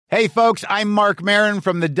Hey folks, I'm Mark Maron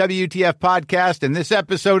from the WTF podcast, and this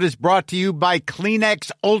episode is brought to you by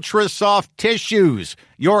Kleenex Ultra Soft Tissues,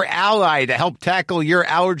 your ally to help tackle your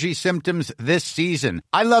allergy symptoms this season.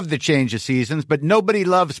 I love the change of seasons, but nobody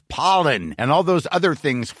loves pollen and all those other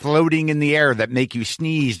things floating in the air that make you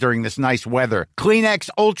sneeze during this nice weather. Kleenex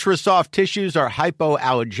Ultra Soft Tissues are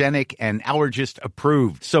hypoallergenic and allergist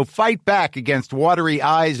approved, so fight back against watery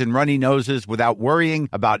eyes and runny noses without worrying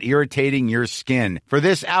about irritating your skin. For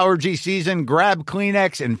this allergy season, grab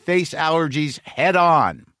Kleenex and face allergies head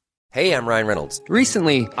on. Hey, I'm Ryan Reynolds.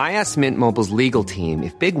 Recently, I asked Mint Mobile's legal team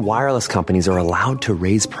if big wireless companies are allowed to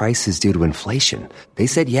raise prices due to inflation. They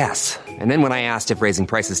said yes. And then when I asked if raising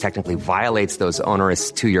prices technically violates those onerous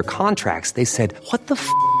two-year contracts, they said, "What the f***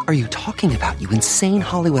 are you talking about, you insane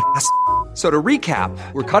Hollywood ass?" So to recap,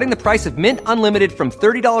 we're cutting the price of Mint Unlimited from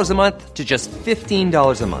 $30 a month to just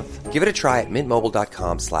 $15 a month. Give it a try at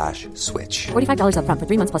mintmobile.com/switch. $45 up front for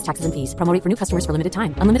 3 months plus taxes and fees. Promo rate for new customers for limited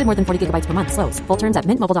time. Unlimited more than 40 gigabytes per month. Slows full terms at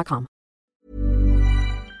mintmobile.com.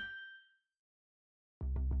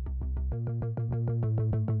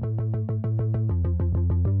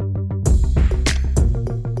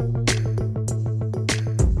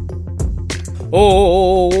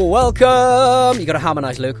 Oh, welcome! You got to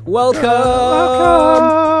harmonise, Luke. Welcome!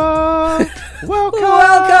 Welcome!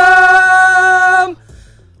 Welcome!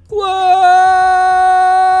 Whoa!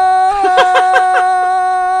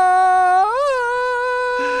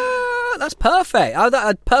 That's perfect. That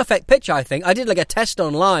had perfect pitch, I think. I did like a test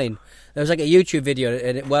online. There was like a YouTube video,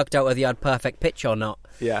 and it worked out whether you had perfect pitch or not.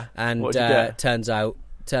 Yeah. And What did you get? turns out,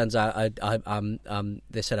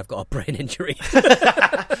 they said I've got a brain injury.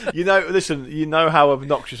 Listen, you know how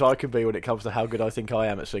obnoxious I can be when it comes to how good I think I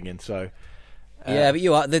am at singing, so... Yeah, but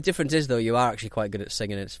you are. The difference is, though, you are actually quite good at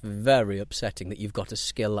singing. It's very upsetting that you've got a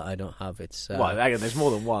skill that I don't have. It's well, hang on, there's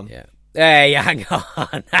more than one. Yeah. Hey, hang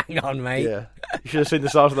on, mate. Yeah. You should have seen the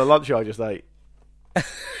size of the lunch I just ate.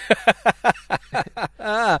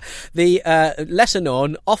 The lesser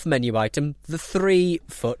known off-menu item, the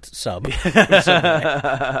 3-foot sub.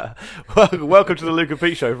 Welcome to the Luke and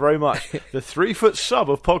Pete Show, very much. The 3-foot sub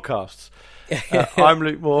of podcasts. I'm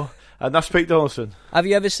Luke Moore, and that's Pete Donaldson. Have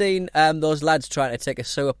you ever seen those lads trying to take a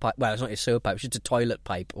sewer pipe? Well, it's not a sewer pipe; it's just a toilet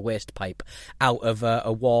pipe, a waste pipe, out of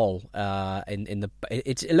a wall.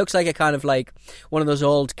 It looks like a kind of like one of those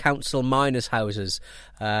old council miners' houses,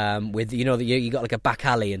 with you got like a back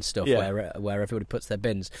alley and stuff, where everybody puts their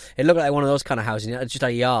bins. It looked like one of those kind of houses, just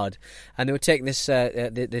a yard, and they were taking this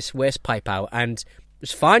waste pipe out, and it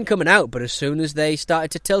was fine coming out, but as soon as they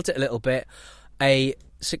started to tilt it a little bit, a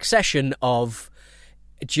succession of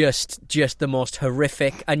just the most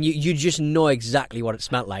horrific, and you just know exactly what it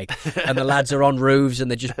smelled like. And the lads are on roofs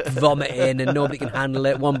and they're just vomiting and nobody can handle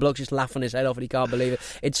it. One bloke's just laughing his head off and he can't believe it.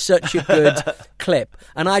 It's such a good clip.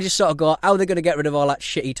 And I just sort of go, how are they going to get rid of all that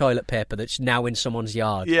shitty toilet paper that's now in someone's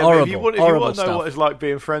yard? Yeah, horrible, but if you want to know what it's like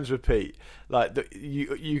being friends with Pete, like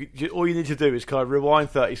you all you need to do is kind of rewind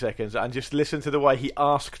 30 seconds and just listen to the way he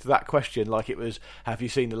asked that question, like it was, have you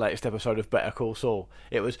seen the latest episode of Better Call Saul?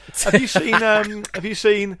 It was, have you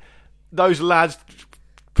seen those lads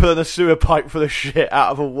pulling a sewer pipe full of shit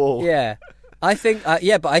out of a wall? Yeah, I think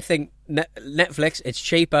but I think Netflix, it's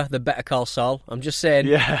cheaper than Better Call Saul. I'm just saying.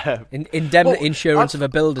 Yeah. Indemnity insurance of a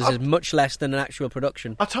builders is much less than an actual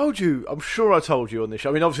production. I'm sure I told you on this show.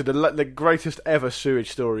 I mean, obviously the greatest ever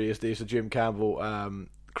sewage story is the Jim Campbell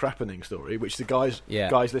crappening story, which the guys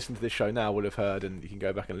listening to this show now will have heard, and you can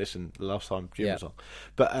go back and listen the last time Jim was on.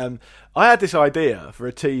 But I had this idea for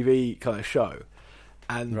a TV kind of show,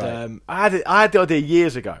 and right. I had the idea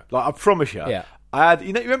years ago. Like, I promise you. Yeah. I had,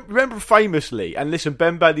 you remember famously, and listen,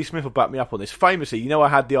 Ben Bailey Smith will back me up on this. Famously, I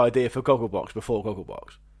had the idea for Gogglebox before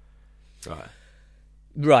Gogglebox.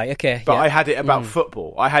 Right, okay. But I had it about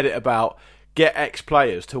football. I had it about get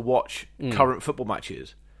ex-players to watch current football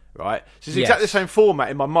matches, right? So it's exactly the same format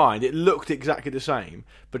in my mind. It looked exactly the same,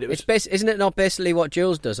 but it was... Isn't it not basically what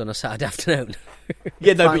Jules does on a Saturday afternoon?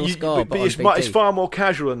 Yeah, no, but it's far more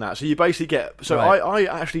casual than that. So you basically get... So right. I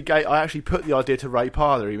actually put the idea to Ray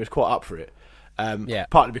Parler. He was quite up for it.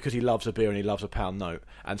 Partly because he loves a beer and he loves a pound note,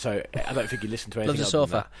 and so I don't think he listened to anything. Loves a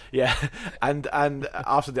sofa. Than that. Yeah, and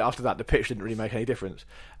after that, the pitch didn't really make any difference.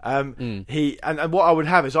 And what I would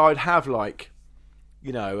have is I'd have like,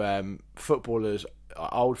 footballers,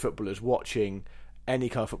 old footballers watching any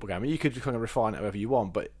kind of football game, and you could kind of refine it however you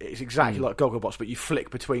want, but it's exactly like Gogglebox, but you flick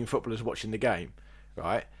between footballers watching the game,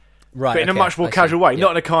 right? Right, but in a much more casual way,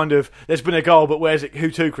 not in a kind of there's been a goal, but where's it? Who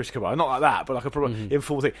to, Chris Cabral? Not like that, but like a proper in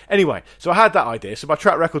full thing. Anyway, so I had that idea. So my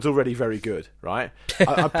track record's already very good, right?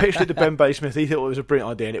 I pitched it to Ben Baysmith. He thought it was a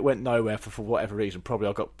brilliant idea, and it went nowhere for whatever reason. Probably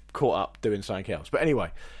I got caught up doing something else. But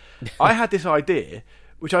anyway, I had this idea,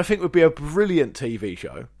 which I think would be a brilliant TV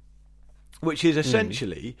show, which is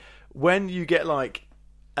essentially when you get like,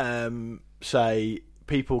 say,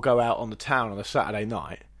 people go out on the town on a Saturday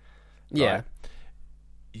night. Yeah. Right?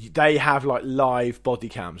 They have like live body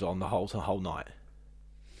cams on the whole night.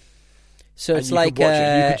 So it's you like can watch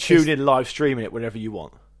it. You can tune in live streaming it whenever you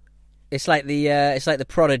want. It's like the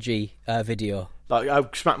Prodigy video. Like I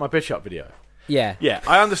smack my bitch up video. Yeah. Yeah,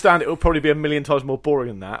 I understand it will probably be a million times more boring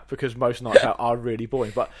than that because most nights out are really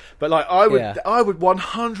boring. But like I would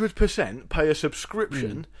 100% pay a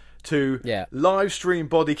subscription to live stream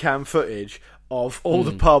body cam footage of all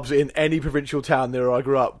the pubs in any provincial town where I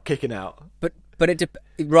grew up kicking out. But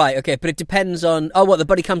it depends on what the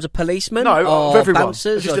body cams are policemen? No, or of everyone.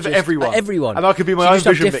 Bouncers, just or of everyone. Everyone. And I could be my own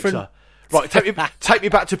vision mixer. Right, take me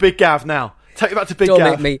back to Big Gav now. Take me back to Big Gav.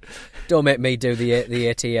 Don't make me do the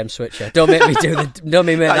ATM switcher. Don't make me do the. Don't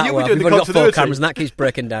make me make that well. We've only got 4 cameras and that keeps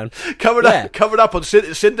breaking down. Coming up on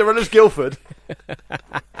Cinderella's Guildford.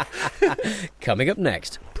 Coming up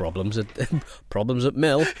next, problems at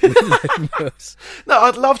Mill. No,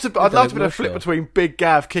 I'd love to be able to flip between Big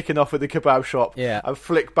Gav kicking off with the kebab shop, and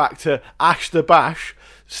flick back to Ash the Bash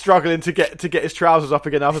struggling to get his trousers up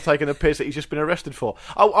again after taking a piss that he's just been arrested for.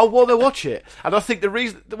 I want to watch it, and I think the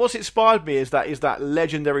reason what's inspired me is that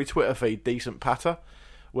legendary Twitter feed, Decent Patter,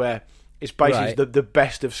 where it's basically the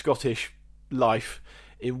best of Scottish life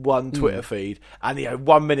in one Twitter feed, and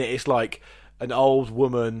 1 minute it's like an old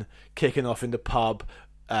woman kicking off in the pub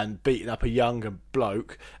and beating up a younger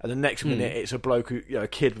bloke, and the next minute it's a bloke who, a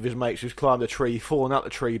kid with his mates who's climbed a tree, fallen out the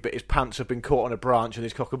tree, but his pants have been caught on a branch and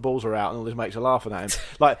his cock and balls are out, and all his mates are laughing at him.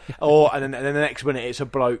 And then the next minute it's a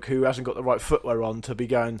bloke who hasn't got the right footwear on to be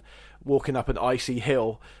walking up an icy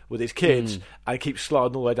hill with his kids and keeps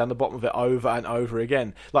sliding all the way down the bottom of it over and over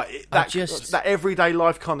again. Like that everyday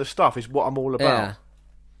life kind of stuff is what I'm all about. Yeah.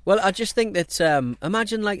 Well, I just think that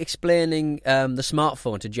imagine like explaining the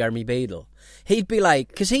smartphone to Jeremy Beadle. He'd be like,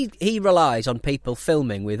 because he relies on people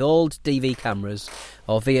filming with old DV cameras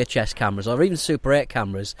or VHS cameras or even Super 8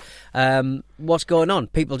 cameras. What's going on?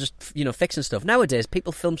 People just fixing stuff. Nowadays,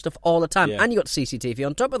 people film stuff all the time, and you got CCTV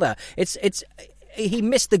on top of that. He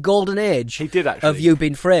missed the golden age. He did actually. Of you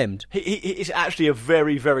being framed. It's actually a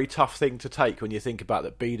very, very tough thing to take when you think about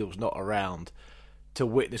that Beadle's not around to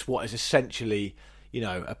witness what is essentially,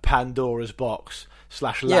 a Pandora's box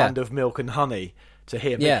 / land of milk and honey to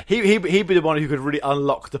him. Yeah. He'd be the one who could really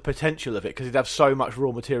unlock the potential of it because he'd have so much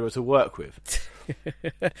raw material to work with.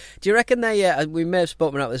 Do you reckon we may have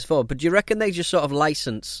spoken about this before, but do you reckon they just sort of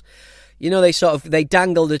license, they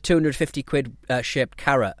dangle the 250 quid shaped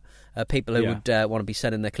carrot people who would want to be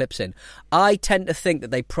sending their clips in. I tend to think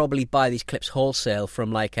that they probably buy these clips wholesale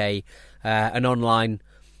from like an online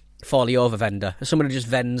Folly over vendor, someone who just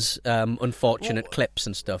vends unfortunate clips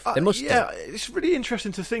and stuff. They must. Yeah, it's really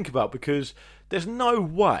interesting to think about because there's no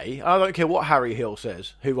way. I don't care what Harry Hill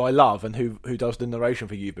says, who I love and who does the narration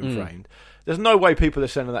for You've Been Framed. There's no way people are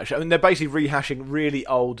sending that shit. I mean, they're basically rehashing really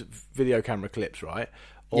old video camera clips, right?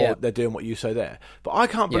 Or they're doing what you say there. But I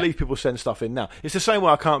can't believe people send stuff in now. It's the same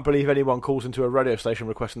way I can't believe anyone calls into a radio station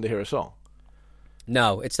requesting to hear a song.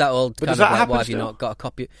 No, it's that old but kind does of that like, why have you not got a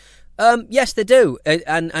copy? Yes, they do,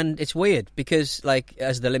 and it's weird because, like,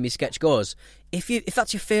 as the Limmy sketch goes, if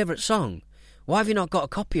that's your favourite song, why have you not got a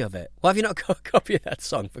copy of it? Why have you not got a copy of that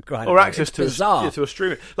song for crying out loud? Or access to a stream? Access to a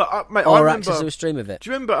stream of it. Do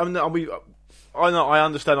you remember? I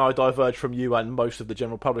understand I diverge from you and most of the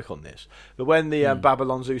general public on this, but when the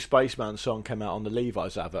Babylon Zoo Spaceman song came out on the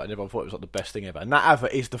Levi's advert, and everyone thought it was like the best thing ever, and that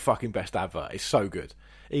advert is the fucking best advert. It's so good.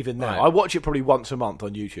 Even now, I watch it probably once a month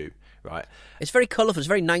on YouTube. Right, it's very colourful. It's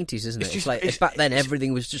very 90s, isn't it? It's back then.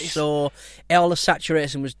 Everything was just so all the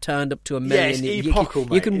saturation was turned up to a million. Yeah, it's epochal,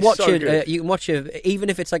 mate. You can watch it. You can watch it, even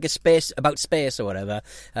if it's like about space or whatever,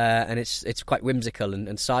 and it's quite whimsical and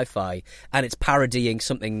sci-fi, and it's parodying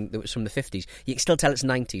something that was from the 50s. You can still tell it's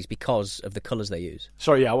 90s because of the colours they use.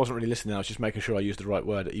 Sorry, I wasn't really listening. I was just making sure I used the right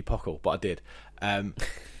word, epochal, but I did.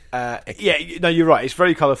 You're right. It's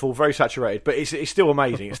very colourful, very saturated, but it's still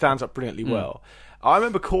amazing. It stands up brilliantly well. I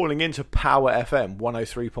remember calling into Power FM,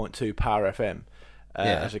 103.2 Power FM,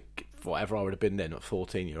 as whatever I would have been then, a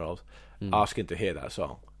 14-year-old, asking to hear that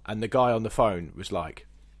song. And the guy on the phone was like,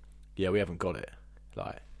 "Yeah, we haven't got it."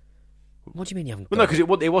 Like, what do you mean you haven't? Well, no, because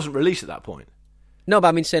it wasn't released at that point. No, but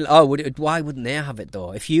I mean, saying, why wouldn't they have it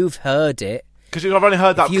though? If you've heard it, because I've only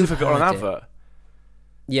heard that because of it on an advert.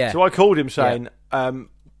 Yeah. So I called him saying,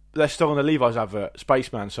 let's start on the Levi's advert,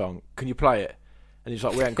 Spaceman song. Can you play it? And he's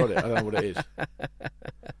like, we ain't got it. I don't know what it is.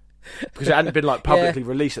 Because it hadn't been like publicly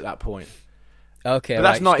released at that point. Okay, but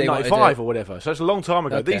that's 1995 or whatever. So it's a long time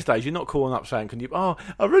ago. Okay. These days, you're not calling up saying,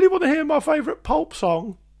 I really want to hear my favourite Pulp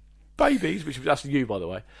song, Babies, that's you, by the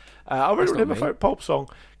way. I really want to hear my favourite Pulp song.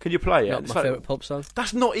 Can you play it? Not my favourite Pulp song.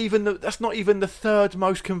 That's not even the third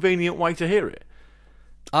most convenient way to hear it.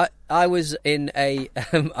 I was in a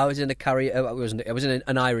karaoke. I was in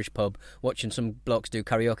an Irish pub watching some blokes do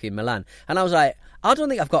karaoke in Milan, and I was like, I don't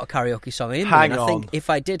think I've got a karaoke song in me. Hang on. I think if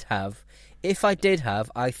I did have,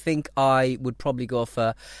 I think I would probably go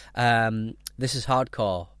for "This Is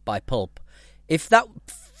Hardcore" by Pulp. If that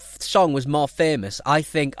song was more famous, I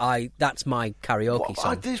think that's my karaoke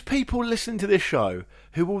song. There's people listening to this show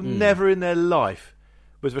who will never in their life,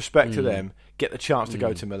 with respect to them, get the chance to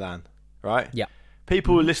go to Milan, right? Yeah.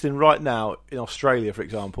 People who are listening right now in Australia, for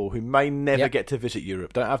example, who may never get to visit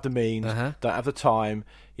Europe, don't have the means, don't have the time,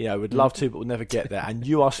 would love to, but will never get there. And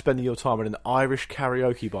you are spending your time at an Irish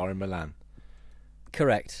karaoke bar in Milan.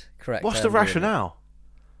 Correct. What's the rationale?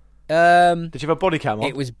 Did you have a body cam on?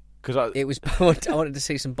 It was. I wanted to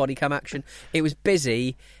see some body cam action. It was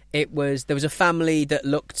busy. There was a family that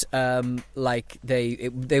looked like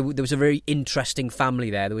there was a very interesting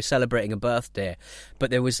family there. They were celebrating a birthday,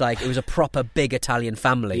 but it was a proper big Italian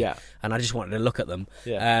family. Yeah. And I just wanted to look at them.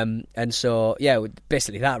 Yeah. And so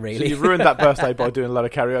basically that really. So you ruined that birthday by doing a lot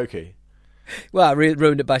of karaoke. Well, I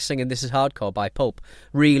ruined it by singing "This Is Hardcore" by Pulp.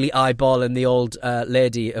 Really eyeballing the old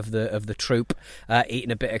lady of the troupe,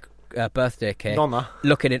 eating a bit of birthday cake, Nonna.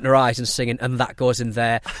 looking in her eyes and singing, and that goes in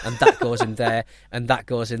there, and that goes in there, and that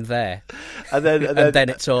goes in there, and then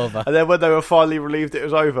it's over. And then when they were finally relieved it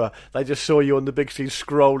was over, they just saw you on the big screen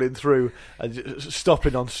scrolling through and just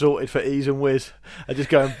stopping on Sorted for Ease and Whiz and just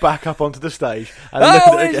going back up onto the stage. And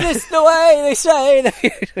is this the way they say?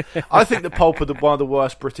 I think the Pulp are one of the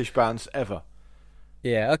worst British bands ever.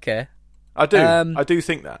 Yeah, okay. I do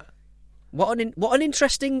think that. What an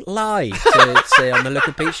interesting lie to say on the Luke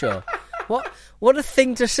and Pete show. What a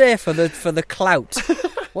thing to say for the clout.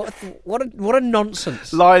 What a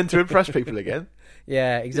nonsense. Lying to impress people again.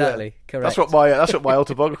 Yeah, exactly. Yeah. Correct. That's what my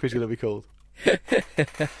autobiography is going to be called.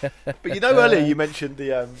 But earlier you mentioned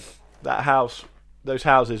the that house, those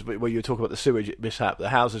houses where you were talking about the sewage mishap, the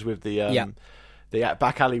houses with the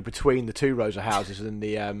back alley between the two rows of houses and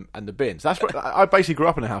the bins. That's what I basically grew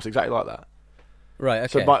up in a house exactly like that. Right.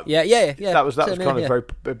 Okay. So yeah. That was kind of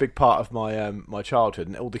a big part of my my childhood,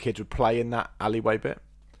 and all the kids would play in that alleyway bit.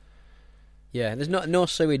 Yeah, there's no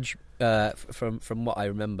sewage from what I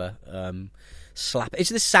remember. It's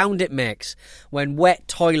the sound it makes when wet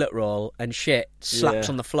toilet roll and shit slaps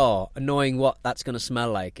on the floor, knowing what that's going to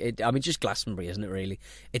smell like. Just Glastonbury, isn't it? Really,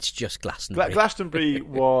 it's just Glastonbury. Glastonbury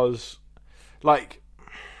was like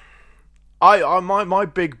my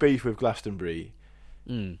big beef with Glastonbury.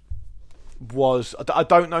 Was I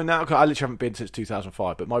don't know now because I literally haven't been since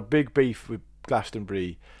 2005. But my big beef with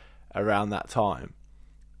Glastonbury around that time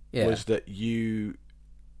was that you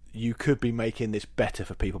could be making this better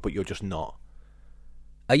for people, but you're just not.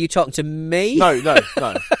 Are you talking to me? No.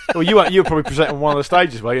 Well, you were probably presenting one of the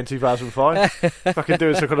stages, were you, in 2005? Fucking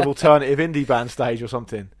doing some kind of alternative indie band stage or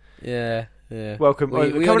something. Yeah. Welcome.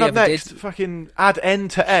 We coming up next, fucking add N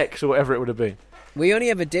to X or whatever it would have been. We only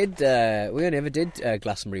ever did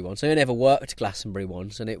Glastonbury once. I only ever worked Glastonbury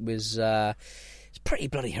once, and it was it's pretty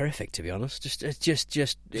bloody horrific, to be honest. Just it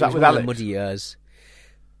was with one Alex? of the muddy years.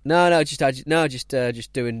 No,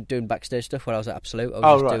 just doing backstage stuff where I was at Absolute.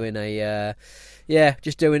 I was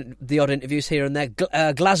just doing the odd interviews here and there.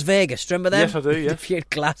 Las Vegas, remember them? Yes, I do. Yeah,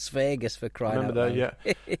 Las Vegas for crying out loud. Yeah.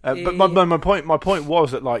 But my point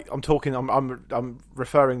was that I'm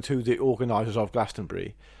referring to the organisers of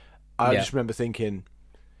Glastonbury. I just remember thinking,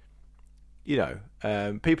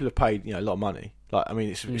 people have paid a lot of money.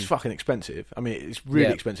 It's fucking expensive. It's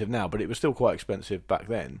really expensive now, but it was still quite expensive back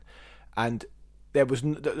then. And there was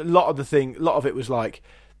a lot of it was like,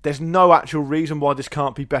 there's no actual reason why this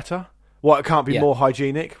can't be better, why it can't be more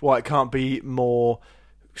hygienic, why it can't be more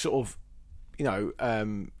sort of,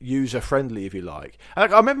 user friendly, if you like.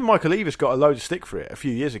 And I remember Michael Eavis got a load of stick for it a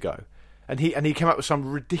few years ago. And he came up with some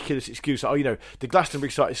ridiculous excuse. The Glastonbury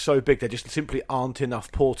site is so big, there just simply aren't enough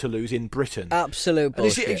Portaloos in Britain. Absolute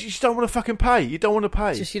bullshit. You just don't want to fucking pay. You don't want to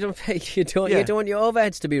pay. You don't pay. You don't want your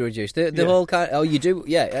overheads to be reduced. The whole kind. Oh, you do.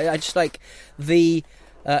 Yeah. I just like the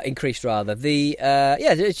increased rather.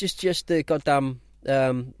 It's just the goddamn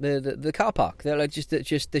the car park. They're like there's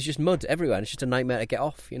just mud everywhere. And it's just a nightmare to get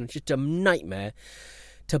off. Just a nightmare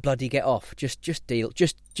to bloody get off. Just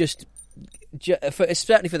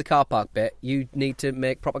certainly for the car park bit, you need to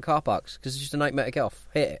make proper car parks because it's just a nightmare to get off.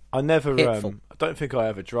 Hate it. I never. I don't think I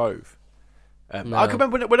ever drove. No. I can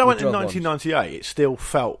remember when I went in 1998. It still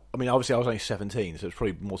felt. I mean, obviously I was only 17, so it's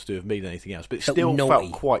probably more to do with me than anything else. But it still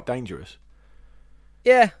felt quite dangerous.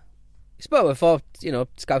 Yeah, it's better before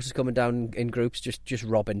scouts is coming down in groups, just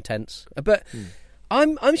robbing tents. But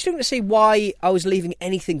I'm struggling to see why I was leaving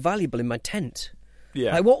anything valuable in my tent.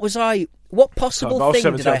 Yeah, like what possible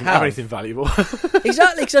thing did I have? Anything valuable?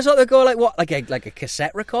 Exactly, because I thought they'd go like a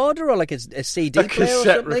cassette recorder or like a CD player or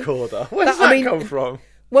something. Cassette recorder. Where does that come from?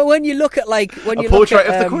 Well, when you look at a portrait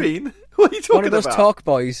of the Queen. What are you talking about? One of those talk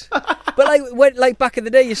boys. But when back in the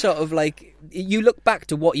day, you sort of you look back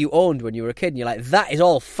to what you owned when you were a kid, and you're like, that is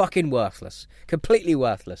all fucking worthless, completely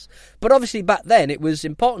worthless. But obviously, back then, it was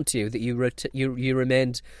important to you that you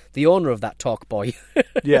remained the owner of that talk boy.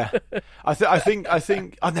 Yeah, I think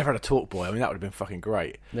I've never had a talk boy. I mean, that would have been fucking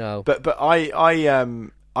great. No, but I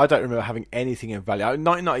don't remember having anything in value.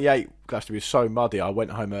 1998 Glastonbury was so muddy. I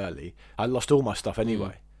went home early. I lost all my stuff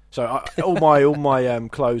anyway. So all my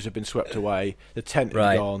clothes have been swept away. The tent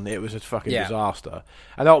had gone. It was a fucking disaster.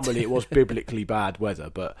 And ultimately, it was biblically bad weather.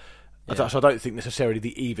 But so I don't think necessarily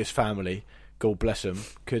the Evis family, God bless them,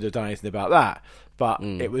 could have done anything about that. But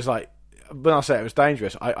it was like, when I say it was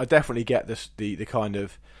dangerous, I definitely get the kind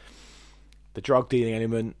of the drug dealing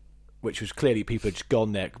element, which was clearly people had just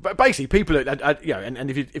gone there. But basically, people,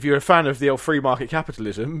 and if you're a fan of the old free market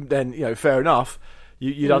capitalism, then fair enough.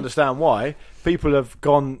 You'd understand why people have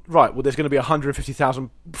gone, right, well, there's going to be 150,000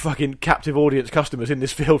 fucking captive audience customers in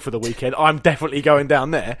this field for the weekend. I'm definitely going down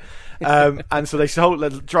there. And so they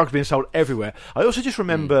sold drugs being sold everywhere. I also just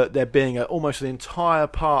remember there being almost an entire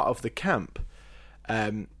part of the camp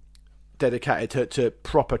dedicated to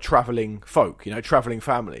proper travelling folk, travelling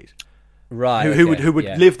families. Right, who would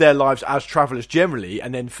live their lives as travellers generally,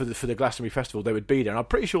 and then for the Glastonbury Festival they would be there. And I'm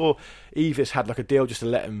pretty sure Evis had like a deal just to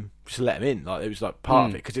let them in. Like it was like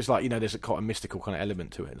part of it, because it's like there's quite a mystical kind of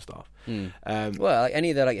element to it and stuff. Well, like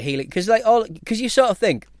any of the healing, because you sort of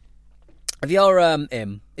think if you're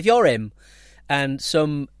him and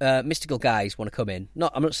some mystical guys want to come in.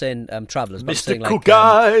 I'm not saying travellers, but mystical I'm saying,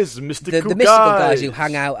 guys, the mystical guys who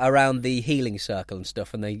hang out around the healing circle and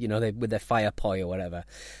stuff, and they with their fire poi or whatever.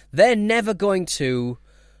 They're never going to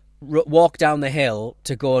walk down the hill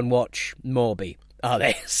to go and watch Moby, are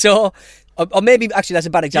they? So, or maybe actually that's a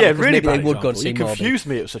bad example. Yeah, really maybe bad they would example. go and see You Moby. confused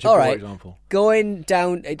me. It was such a poor example. Going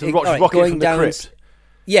down to watch Rocket going from the down. Crypt.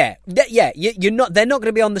 Yeah. You're not. They're not going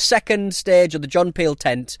to be on the second stage of the John Peel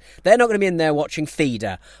tent. They're not going to be in there watching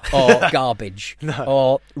Feeder or Garbage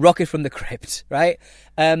or Rocket from the Crypt, right?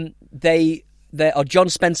 They or John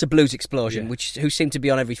Spencer Blues Explosion, who seem to be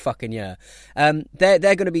on every fucking year. They're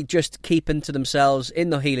going to be just keeping to themselves in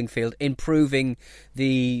the healing field, improving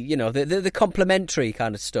the complementary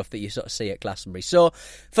kind of stuff that you sort of see at Glastonbury. So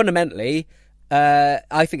fundamentally,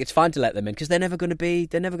 I think it's fine to let them in because they're never going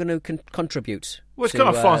to contribute. Well, it's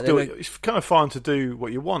kind of fun to do. It's kind of fun to do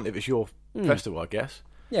what you want if it's your festival, I guess.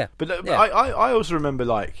 Yeah, but I also remember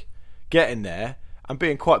like getting there and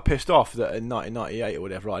being quite pissed off that in 1998 or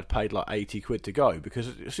whatever I'd paid like 80 quid to go, because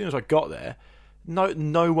as soon as I got there,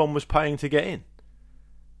 no one was paying to get in.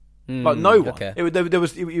 Like no one. Okay. It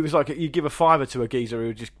was like you give a fiver to a geezer who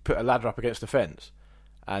would just put a ladder up against the fence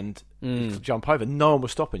and jump over. No one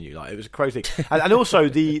was stopping you. Like it was crazy. and also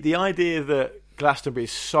the idea that Glastonbury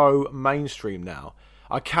is so mainstream now,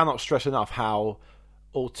 I cannot stress enough how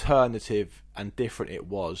alternative and different it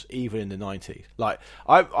was even in the 90s. Like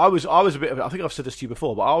I was a bit of, I think I've said this to you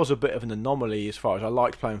before, but I was a bit of an anomaly as far as I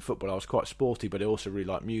liked playing football. I was quite sporty, but I also really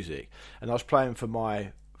liked music, and I was playing for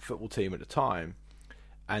my football team at the time,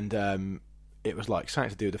 and it was like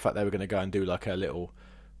something to do with the fact they were going to go and do like a little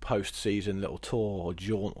post-season little tour or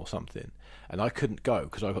jaunt or something, and I couldn't go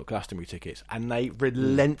because I got Glastonbury tickets, and they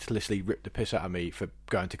relentlessly ripped the piss out of me for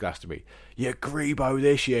going to Glastonbury. You grebo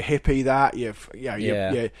this, you hippie that, you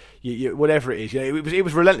whatever it is. It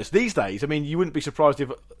was relentless. These days, I mean, you wouldn't be surprised if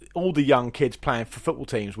all the young kids playing for football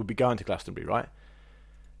teams would be going to Glastonbury, right?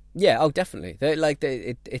 Yeah, oh, definitely.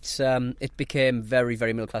 It became very,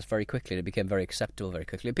 very middle class very quickly. It became very acceptable very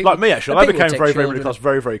quickly. Like me, actually, I became very, very middle class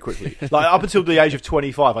very, very quickly. Like up until the age of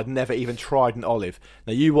 25, I'd never even tried an olive.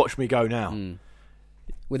 Now you watch me go now.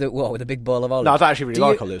 With a big bowl of olives? No, I don't actually really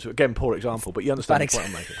like olives. Again, poor example, but you understand the point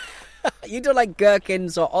I'm making. You don't like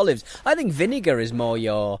gherkins or olives. I think vinegar is more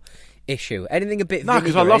your issue. Anything a bit No,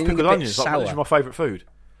 because I love pickled onions. Like, it's my favourite food.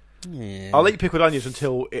 Yeah. I'll eat pickled onions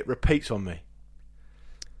until it repeats on me.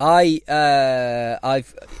 I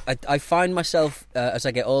find myself as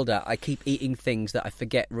I get older, I keep eating things that I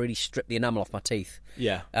forget really strip the enamel off my teeth.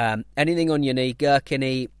 Yeah. Anything oniony,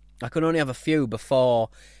 gherkiny, I can only have a few before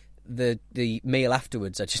the meal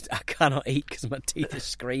afterwards. I cannot eat because my teeth are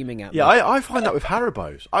screaming at me. Yeah, I find that with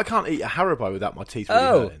Haribos. I can't eat a Haribo without my teeth really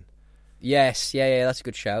hurting. Yes, yeah, that's a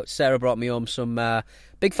good shout. Sarah brought me home some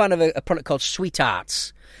big fan of a product called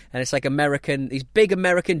Sweethearts, and it's like these big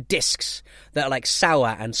American discs that are like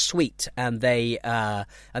sour and sweet, and they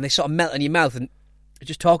sort of melt in your mouth, and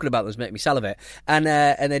just talking about those make me salivate. And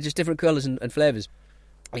they're just different colours and flavours.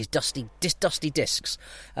 These dusty discs,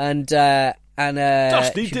 and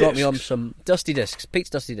she brought me home some dusty discs,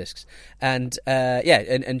 Pete's dusty discs, and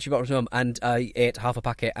she brought me some home, and I ate half a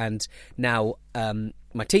packet, and now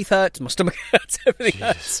my teeth hurt, my stomach hurts, everything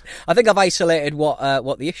hurts. I think I've isolated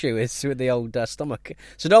what the issue is with the old stomach.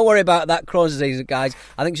 So don't worry about that Crohn's disease, guys.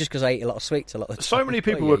 I think it's just because I eat a lot of sweets a lot of the time. So many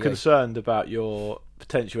people were concerned about your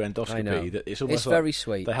potential endoscopy that it's almost very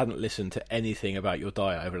sweet. They hadn't listened to anything about your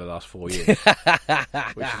diet over the last 4 years. Which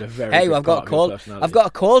is a very I've got a cold. I've got a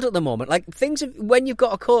cold at the moment. Like when you've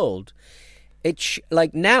got a cold, it's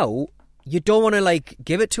like now you don't want to like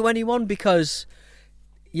give it to anyone because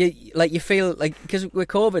you feel like, because with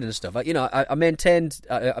COVID and stuff, I maintained,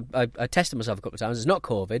 I tested myself a couple of times. It's not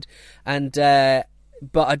COVID, and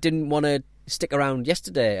but I didn't want to stick around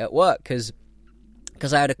yesterday at work because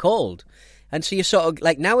I had a cold. And so you sort of,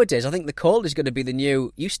 like, nowadays, I think the cold is going to be the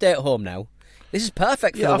new, you stay at home now. This is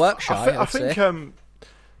perfect for the workshop. I think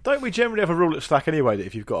don't we generally have a rule at Slack anyway that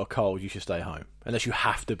if you've got a cold, you should stay home, unless you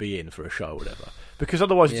have to be in for a show or whatever, because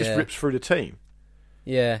otherwise it just rips through the team.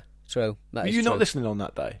 Yeah, true. Were you not listening on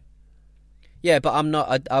that day? Yeah, but I'm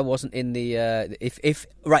not. I wasn't in the.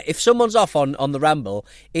 If someone's off on the ramble,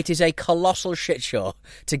 it is a colossal shit show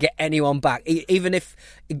to get anyone back. Even if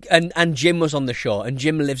and Jim was on the show, and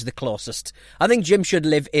Jim lives the closest. I think Jim should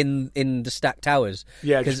live in the Stack Towers.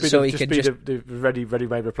 Yeah, just be the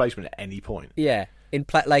ready-made replacement at any point. Yeah.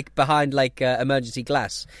 Behind emergency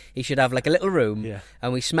glass, he should have like a little room,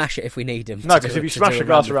 and we smash it if we need him. No, because if you smash the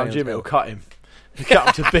glass around Jim, it'll cut him. You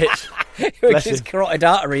cut him to bits. His carotid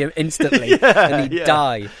artery instantly, and he'd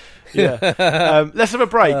die. Yeah. Let's have a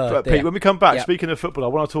break, Pete. When we come back, speaking of football, I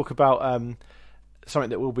want to talk about something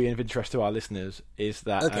that will be of interest to our listeners. Is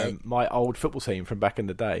that my old football team from back in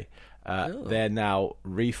the day? They're now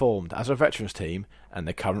reformed as a veterans team, and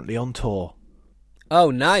they're currently on tour. Oh,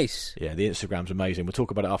 nice. Yeah, the Instagram's amazing. We'll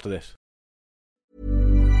talk about it after this.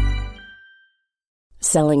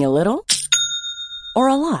 Selling a little or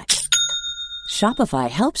a lot? Shopify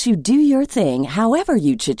helps you do your thing however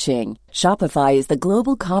you cha-ching. Shopify is the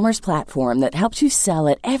global commerce platform that helps you sell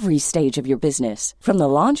at every stage of your business. From the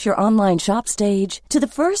launch your online shop stage to the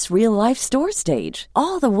first real-life store stage,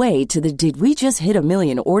 all the way to the did we just hit a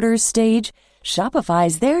million orders stage. Shopify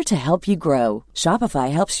is there to help you grow.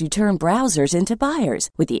 Shopify helps you turn browsers into buyers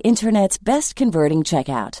with the internet's best converting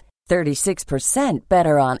checkout. 36%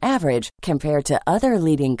 better on average compared to other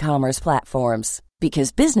leading commerce platforms.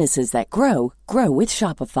 Because businesses that grow with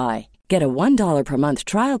Shopify. Get a $1 per month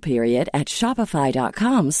trial period at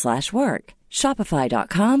shopify.com/work.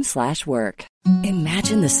 Shopify.com/work.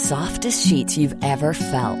 Imagine the softest sheets you've ever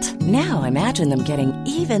felt. Now imagine them getting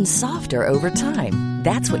even softer over time.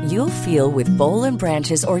 That's what you'll feel with Boll &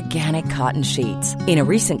 Branch's organic cotton sheets. In a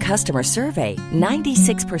recent customer survey,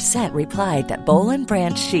 96% replied that Boll &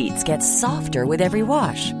 Branch sheets get softer with every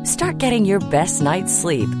wash. Start getting your best night's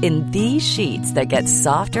sleep in these sheets that get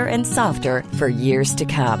softer and softer for years to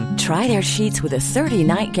come. Try their sheets with a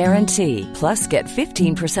 30-night guarantee. Plus, get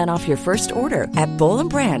 15% off your first order at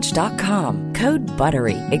bollandbranch.com. Code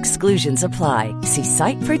BUTTERY. Exclusions apply. See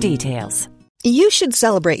site for details. You should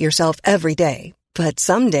celebrate yourself every day. But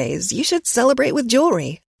some days you should celebrate with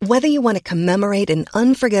jewelry. Whether you want to commemorate an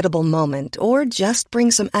unforgettable moment or just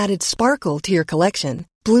bring some added sparkle to your collection,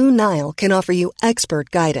 Blue Nile can offer you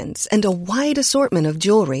expert guidance and a wide assortment of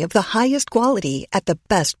jewelry of the highest quality at the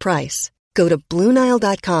best price. Go to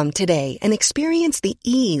BlueNile.com today and experience the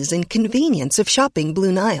ease and convenience of shopping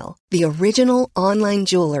Blue Nile, the original online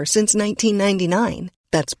jeweler since 1999.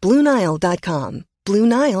 That's BlueNile.com.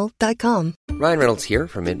 BlueNile.com. Ryan Reynolds here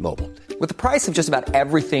from Mint Mobile. With the price of just about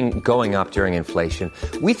everything going up during inflation,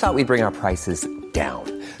 we thought we'd bring our prices down.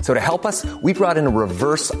 So to help us, we brought in a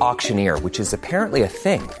reverse auctioneer, which is apparently a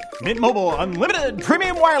thing. Mint Mobile Unlimited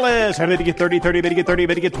Premium Wireless. How to get 30, 30, bit to get 30,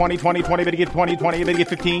 bit to get 20, 20, 20, bit to get 20, 20, bit to get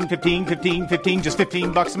 15, 15, 15, 15, just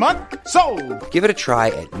 $15 a month? Sold! Give it a try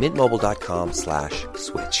at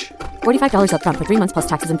mintmobile.com/switch. $45 up front for 3 months plus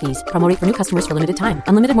taxes and fees. Promo rate for new customers for limited time.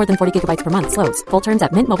 Unlimited more than 40 gigabytes per month. Slows full terms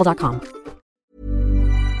at mintmobile.com.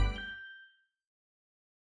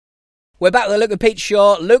 We're back with the Luke and Pete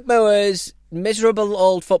show. Luke Mower's miserable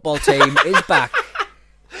old football team is back.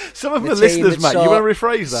 Some of the listeners, mate, you want to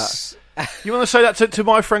rephrase that? You want to say that to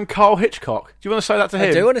my friend Carl Hitchcock? Do you want to say that to him?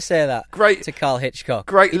 I do want to say that. Great to Carl Hitchcock.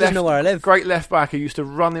 He doesn't know where I live. Great left back who used to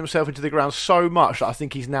run himself into the ground so much that I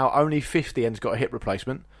think he's now only 50 and has got a hip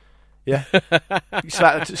replacement. Yeah. You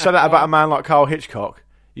say that about a man like Carl Hitchcock.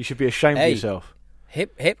 You should be ashamed of yourself.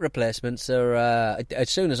 Hip replacements are as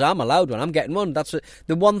soon as I'm allowed one, I'm getting one. That's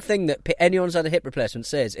the one thing that anyone who's had a hip replacement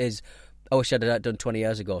says is, "I wish I'd had that done 20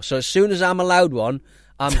 years ago." So as soon as I'm allowed one,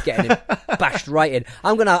 I'm getting it bashed right in.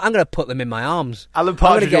 I'm gonna put them in my arms. Alan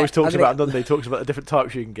Partridge always talks about, doesn't he? Talks about the different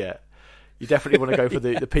types you can get. You definitely want to go for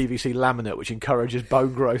the PVC laminate, which encourages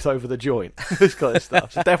bone growth over the joint. This kind of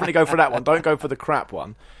stuff. So definitely go for that one. Don't go for the crap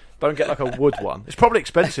one. Don't get like a wood one. It's probably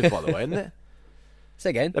expensive, by the way, isn't it?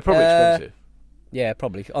 Say again. They're probably expensive. Yeah,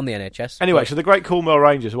 probably on the NHS. Anyway, so the Great Cornwall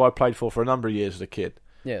Rangers, who I played for a number of years as a kid.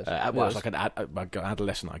 Yes, it was like an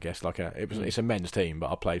adolescent, I guess. It's a men's team,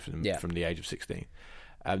 but I played for them from the age of 16.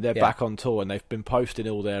 They're back on tour, and they've been posting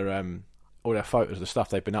all their photos of the stuff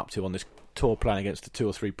they've been up to on this tour, playing against the 2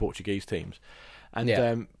 or 3 Portuguese teams.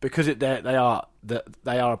 And because they are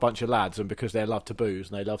a bunch of lads, and because they love to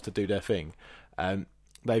booze and they love to do their thing,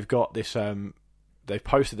 they've got this. They've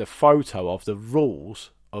posted a photo of the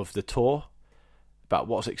rules of the tour about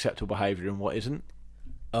what's acceptable behaviour and what isn't.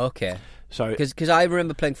 Okay. So, because I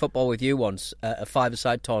remember playing football with you once, a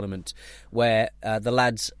 5-a-side tournament where the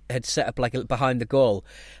lads had set up like behind the goal,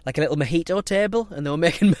 like a little mojito table, and they were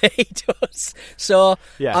making mojitos. So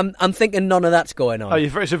I'm thinking none of that's going on.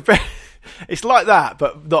 It's like that,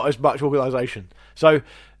 but not as much organisation. So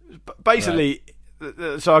basically,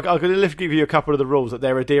 so I'm going to give you a couple of the rules that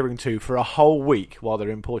they're adhering to for a whole week while they're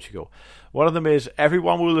in Portugal. One of them is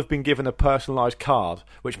everyone will have been given a personalised card,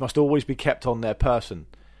 which must always be kept on their person.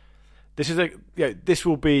 There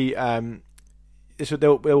will be a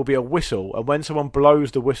whistle, and when someone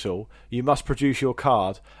blows the whistle, you must produce your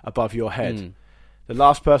card above your head. The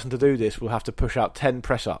last person to do this will have to push out 10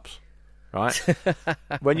 press-ups. Right?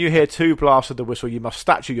 When you hear 2 blasts of the whistle, you must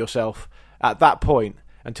statue yourself at that point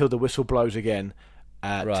until the whistle blows again.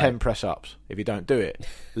 10 press-ups if you don't do it.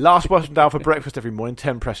 Last person down for breakfast every morning,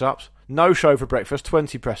 10 press-ups. No show for breakfast,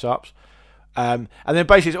 20 press-ups. And then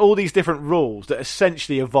basically it's all these different rules that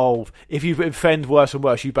essentially evolve. If you offend worse and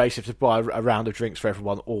worse, you basically have to buy a round of drinks for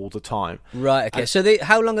everyone all the time. Right, okay. So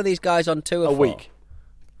how long are these guys on tour for? A week.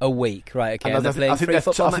 A week, right, okay. And I think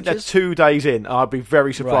they're 2 days in. I'd be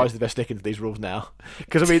very surprised if they're sticking to these rules now.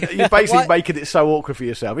 Because, I mean, you're basically making it so awkward for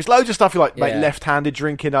yourself. It's loads of stuff like left-handed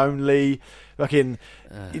drinking only.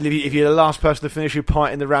 If you're the last person to finish your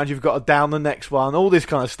pint in the round, you've got to down the next one. All this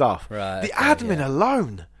kind of stuff. Right. The admin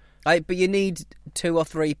alone. But you need 2 or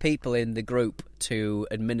 3 people in the group to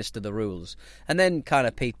administer the rules. And then kind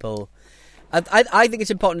of people... I think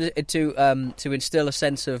it's important to instill a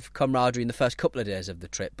sense of camaraderie in the first couple of days of the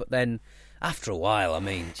trip, but then after a while, I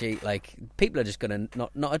mean, people are just going to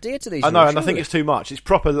not adhere to these rules. I know, and I think it's too much. It's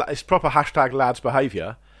proper hashtag lads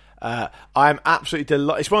behaviour. I'm absolutely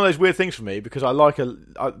delighted. It's one of those weird things for me because I like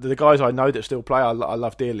the guys I know that still play. I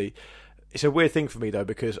love dearly. It's a weird thing for me though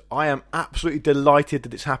because I am absolutely delighted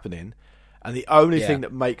that it's happening, and the only thing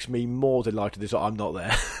that makes me more delighted is that I'm not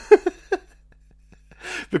there.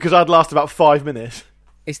 Because I'd last about 5 minutes.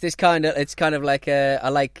 It's kind of like I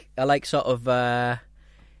like sort of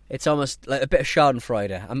it's almost like a bit of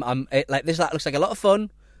Schadenfreude. That looks like a lot of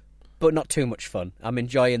fun, but not too much fun. I'm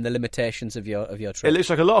enjoying the limitations of your trip. It looks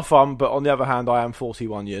like a lot of fun, but on the other hand, I am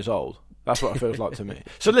 41 years old. That's what it feels like to me.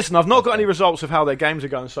 So listen, I've not got any results of how their games are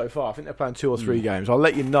going so far. I think they're playing 2 or 3 games. I'll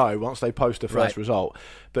let you know once they post the first result.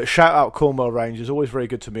 But shout out Cornwall Rangers, always very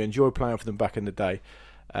good to me. Enjoyed playing for them back in the day.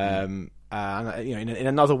 And in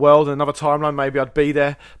another world, in another timeline, maybe I'd be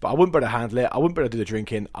there, but I wouldn't be able to handle it. I wouldn't be able to do the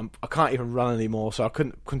drinking. I can't even run anymore, so I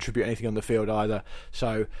couldn't contribute anything on the field either.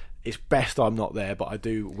 So it's best I'm not there, but I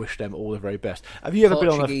do wish them all the very best. Have you ever been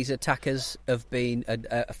on Portuguese attackers have been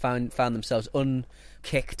found themselves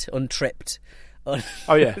unkicked, untripped.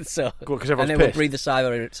 Oh yeah, so because everyone's and pissed. Will breathe a sigh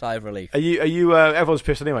of relief. Are you? Everyone's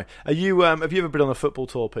pissed anyway. Are you? Have you ever been on a football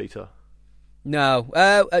tour, Peter? No.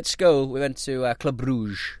 At school, we went to Club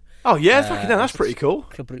Bruges. Oh yeah, that's pretty cool.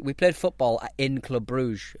 We played football in Club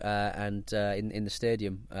Bruges and in the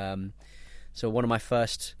stadium. So one of my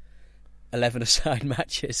first 11-a-side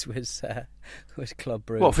matches was Club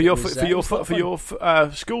Bruges. What for your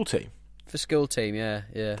school team? For school team, yeah.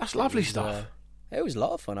 That's lovely stuff. It was a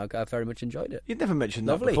lot of fun. I very much enjoyed it. You'd never mentioned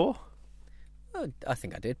that before. I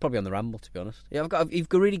think I did, probably on the ramble, to be honest. Yeah, you've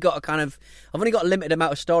really got a kind of. I've only got a limited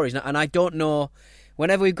amount of stories, and I don't know.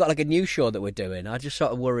 Whenever we've got like a new show that we're doing, I just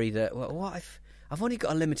sort of worry that what if I've only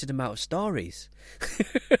got a limited amount of stories.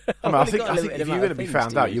 I think if you were going to be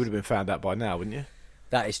found out, you would have been found out by now, wouldn't you?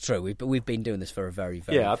 That is true. We've been doing this for a very,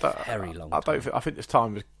 very, very long time. I think this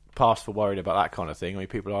time is past for worrying about that kind of thing. I mean,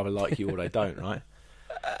 people either like you or they don't, right?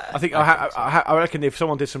 I think I reckon if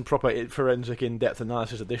someone did some proper forensic in-depth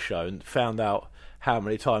analysis of this show and found out how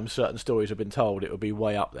many times certain stories have been told, it would be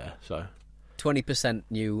way up there. So 20%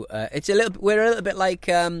 new. We're a little bit like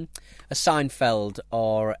a Seinfeld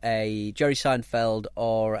or a Jerry Seinfeld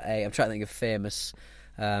or I'm trying to think of famous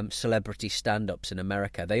celebrity stand-ups in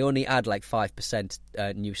America. They only add like 5%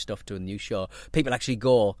 new stuff to a new show. People actually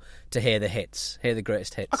go to hear the hits, hear the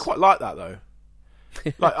greatest hits. I quite like that though.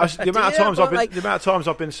 Like the amount of times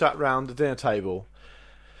I've been sat round the dinner table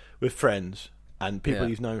with friends and people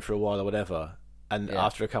you've known for a while or whatever, and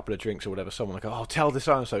after a couple of drinks or whatever, someone will go, "Oh, tell the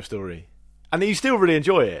so and so story," and then you still really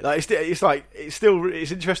enjoy it. Like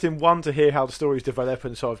it's interesting, one, to hear how the stories develop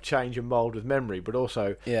and sort of change and mould with memory, but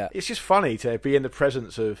also it's just funny to be in the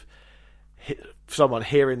presence of someone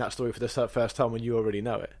hearing that story for the first time when you already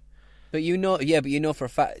know it. But you know for a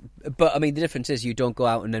fact. But I mean, the difference is you don't go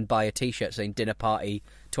out and then buy a T-shirt saying "Dinner Party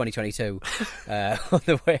 2022" on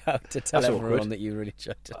the way out to tell everyone that you really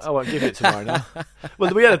enjoyed it. I won't give it tomorrow now.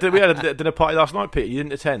 Well, we had a dinner party last night, Peter. You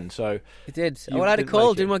didn't attend, so you did. I had a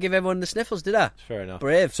call. Didn't want to give everyone the sniffles, did I? That's fair enough.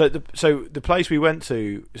 Brave. So the place we went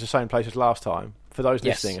to is the same place as last time. For those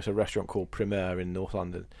listening, it's a restaurant called Premier in North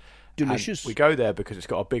London. Delicious. And we go there because it's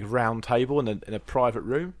got a big round table in a private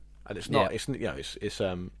room. And it's not. It's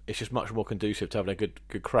just much more conducive to having a good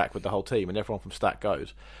crack with the whole team, and everyone from Stack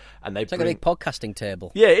goes. And it's like a big podcasting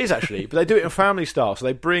table. Yeah, it is actually, but they do it in family style. So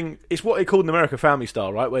it's what they call in America family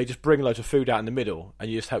style, right? Where you just bring loads of food out in the middle and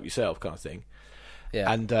you just help yourself, kind of thing. Yeah.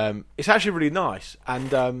 And it's actually really nice.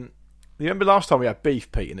 And you remember last time we had beef,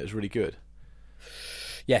 Pete, and it was really good.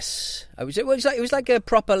 Yes, it was like a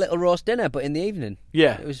proper little roast dinner, but in the evening.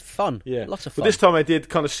 Yeah, it was fun. Yeah, lots of fun. But this time I did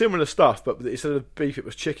kind of similar stuff, but instead of beef, it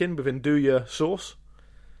was chicken with andouille sauce.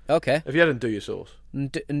 Okay. Have you had andouille sauce?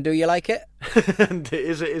 And do you like it?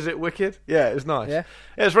 Is it wicked? Yeah, it's nice. Yeah,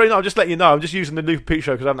 it's very nice. I'm just letting you know. I'm just using the new Pete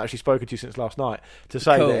show because I haven't actually spoken to you since last night to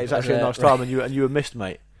say that it's actually a nice time, and you were missed,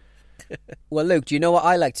 mate. Well, Luke, do you know what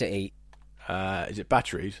I like to eat? Is it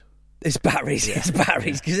batteries? It's batteries. Yeah. It's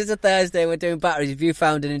batteries because it's a Thursday. We're doing batteries. If you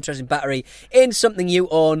found an interesting battery in something you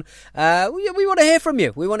own, we want to hear from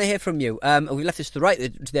you. We left this to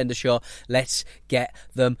the end of the show. Let's get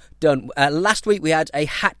them done. Last week we had a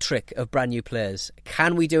hat trick of brand new players.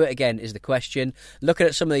 Can we do it again? Is the question. Looking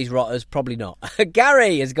at some of these rotters, probably not.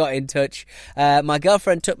 Gary has got in touch. My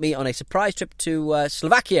girlfriend took me on a surprise trip to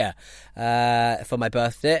Slovakia for my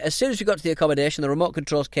birthday. As soon as we got to the accommodation, the remote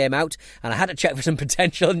controls came out, and I had to check for some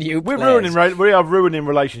potential new players. We are ruining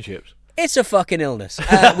relationships. It's a fucking illness.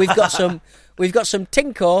 We've got some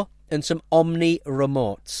Tinko and some Omni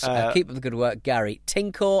remotes. Keep up the good work, Gary.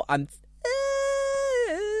 Tinko, I'm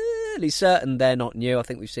fairly certain they're not new. I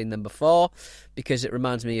think we've seen them before because it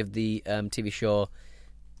reminds me of the TV show.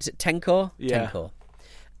 Is it Tenko? Yeah. Tenko.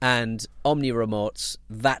 And Omni remotes,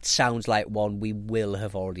 that sounds like one we will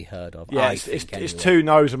have already heard of. Yeah, it's two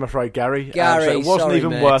no's, I'm afraid, Gary. Gary, so it wasn't sorry,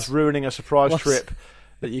 even mate. worth ruining a surprise trip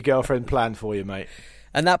that your girlfriend planned for you, mate.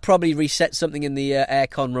 And that probably reset something in the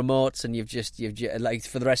aircon remotes, and you've just like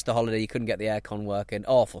for the rest of the holiday you couldn't get the aircon working.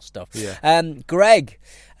 Awful stuff. Yeah. Greg,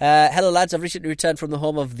 hello lads. I've recently returned from the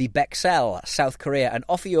home of the Bexel, South Korea, and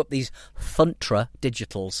offer you up these Thuntra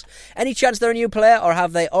digitals. Any chance they're a new player, or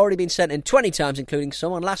have they already been sent in 20 times, including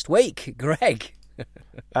someone last week? Greg.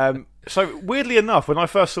 So weirdly enough, when I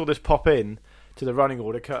first saw this pop in to the running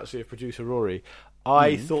order, courtesy of producer Rory,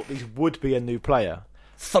 I thought these would be a new player.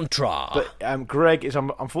 Thuntra. But Greg is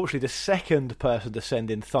unfortunately the second person to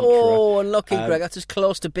send in Thuntra. Oh, unlucky Greg. That's as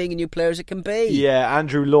close to being a new player as it can be. Yeah,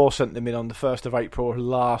 Andrew Law sent them in on the 1st of April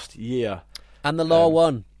last year. And the Law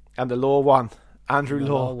won. Andrew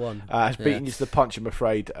Law has beaten you to the punch, I'm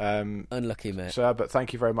afraid. Unlucky, mate. So, but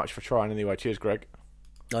thank you very much for trying anyway. Cheers, Greg.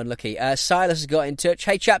 Unlucky. Silas has got in touch.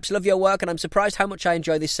 Hey chaps, love your work, and I'm surprised how much I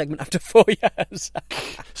enjoy this segment after 4 years.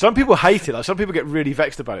 Some people hate it. Like some people get really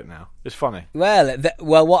vexed about it now. It's funny. Well,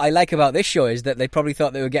 what I like about this show is that they probably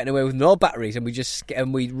thought they were getting away with no batteries, and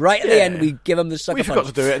we right at the end we give them the sucker We forgot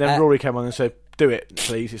to do it, and then Rory came on and said, "Do it,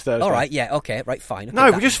 please. It's Thursday." All right, yeah, okay, right, fine. Okay,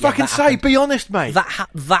 no, we just fucking say, happened. Be honest, mate.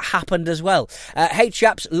 That happened as well. Hey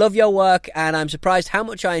chaps, love your work, and I'm surprised how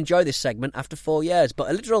much I enjoy this segment after 4 years. But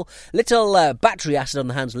a little battery acid on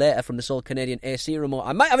the hands later from this old Canadian AC remote.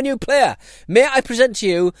 I might have a new player. May I present to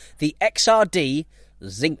you the XRD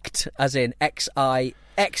Zinked, as in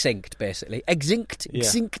X-inked, basically.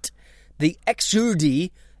 Zinked. The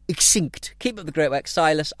XRD Extinct. Keep up the great work,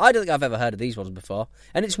 Silas. I don't think I've ever heard of these ones before.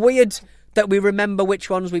 And it's weird that we remember which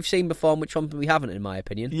ones we've seen before and which ones we haven't, in my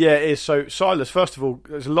opinion. Yeah, it is. So, Silas, first of all,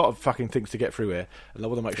 there's a lot of fucking things to get through here, and I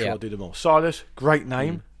want to make sure I do them all. Silas, great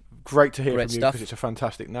name. Great to hear from you because it's a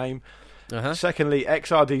fantastic name. Secondly,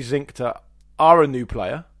 XRD Zincta are a new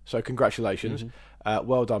player, so congratulations.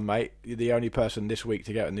 Well done, mate. You're the only person this week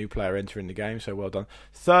to get a new player entering the game, so well done.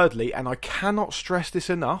 Thirdly, and I cannot stress this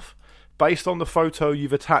enough, based on the photo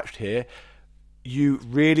you've attached here, you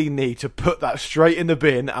really need to put that straight in the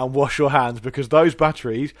bin and wash your hands, because those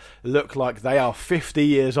batteries look like they are 50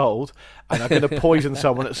 years old and are going to poison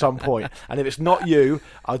someone at some point. And if it's not you,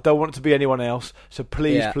 I don't want it to be anyone else. So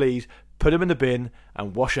please, please put them in the bin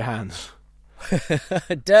and wash your hands.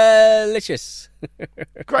 Delicious.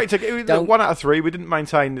 Great. To 1 out of 3. We didn't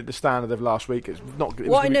maintain the standard of last week. It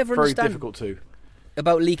was very difficult to.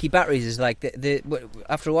 About leaky batteries is like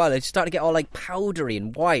after a while they start to get all like powdery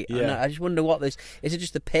and white. Yeah. And I just wonder what this is. It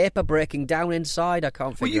just the paper breaking down inside? I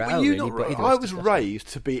can't figure out. I was raised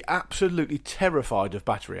to be absolutely terrified of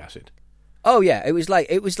battery acid. Oh yeah, it was like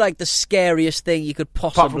the scariest thing you could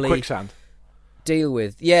possibly apart from quicksand deal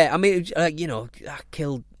with. Yeah, I mean,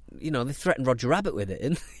 killed. They threatened Roger Rabbit with it,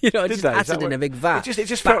 and just acid in a big vat. It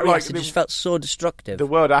just felt like it just felt so destructive. The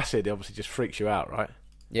word acid obviously just freaks you out, right?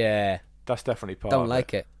 Yeah. That's definitely part Don't of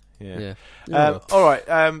like it. Yeah. All right,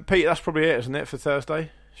 Pete, that's probably it, isn't it, for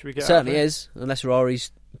Thursday? Should we get certainly is, unless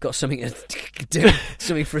Rory's got something to do,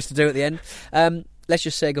 something for us to do at the end. Let's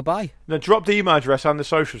just say goodbye. Now, drop the email address and the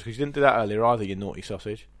socials, because you didn't do that earlier either, you naughty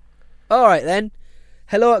sausage. All right, then.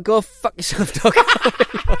 Hello at Go Fuck Yourself.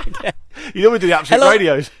 You know we do the Absolute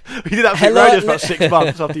Radios. We did Absolute Radios for about 6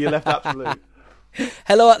 months after you left Absolute.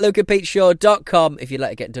 Hello at lukeandpeteshow.com if you'd like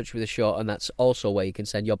to get in touch with the show, and that's also where you can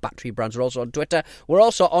send your battery brands. We're also on Twitter. We're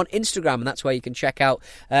also on Instagram, and that's where you can check out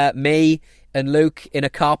me and Luke in a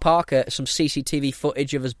car park, some CCTV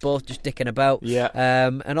footage of us both just dicking about,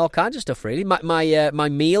 and all kinds of stuff, really. My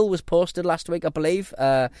meal was posted last week, I believe,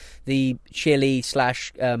 the chili /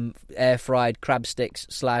 air-fried crab sticks /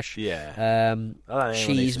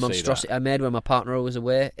 cheese monstrosity I made when my partner was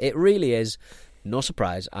away. It really is no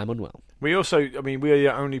surprise I'm unwell. We also, we are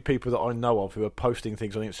the only people that I know of who are posting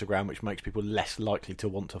things on Instagram, which makes people less likely to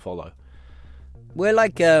want to follow. We're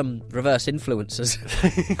like reverse influencers.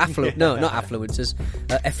 No, not affluencers.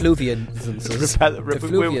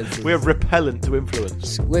 Effluviancers. We're repellent to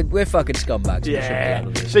influence. We're fucking scumbags. Yeah.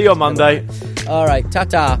 See you on Monday. All right.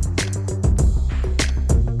 Ta-ta.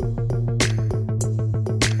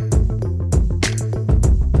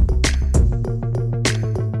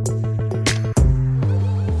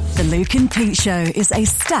 The Luke and Pete Show is a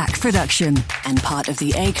Stack production and part of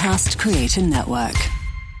the Acast Creator Network.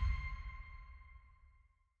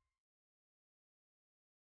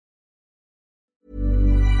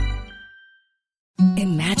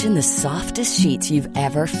 Imagine the softest sheets you've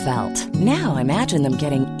ever felt. Now imagine them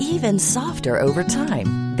getting even softer over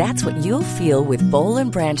time. That's what you'll feel with Boll &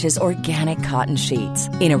 Branch's organic cotton sheets.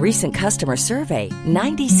 In a recent customer survey,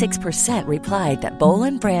 96% replied that Boll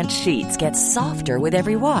 & Branch sheets get softer with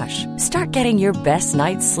every wash. Start getting your best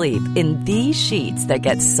night's sleep in these sheets that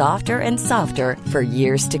get softer and softer for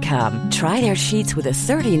years to come. Try their sheets with a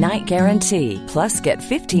 30-night guarantee. Plus, get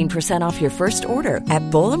 15% off your first order at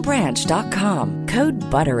bollandbranch.com. Code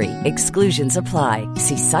BUTTERY. Exclusions apply.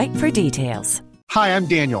 See site for details. Hi, I'm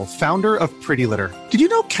Daniel, founder of Pretty Litter. Did you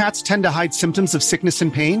know cats tend to hide symptoms of sickness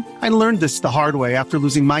and pain? I learned this the hard way after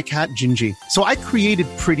losing my cat, Gingy. So I created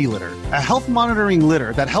Pretty Litter, a health monitoring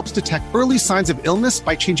litter that helps detect early signs of illness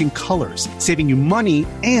by changing colors, saving you money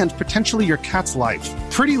and potentially your cat's life.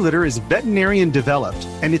 Pretty Litter is veterinarian developed,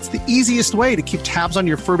 and it's the easiest way to keep tabs on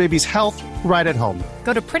your fur baby's health right at home.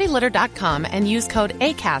 Go to prettylitter.com and use code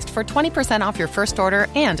ACAST for 20% off your first order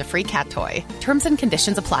and a free cat toy. Terms and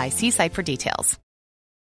conditions apply. See site for details.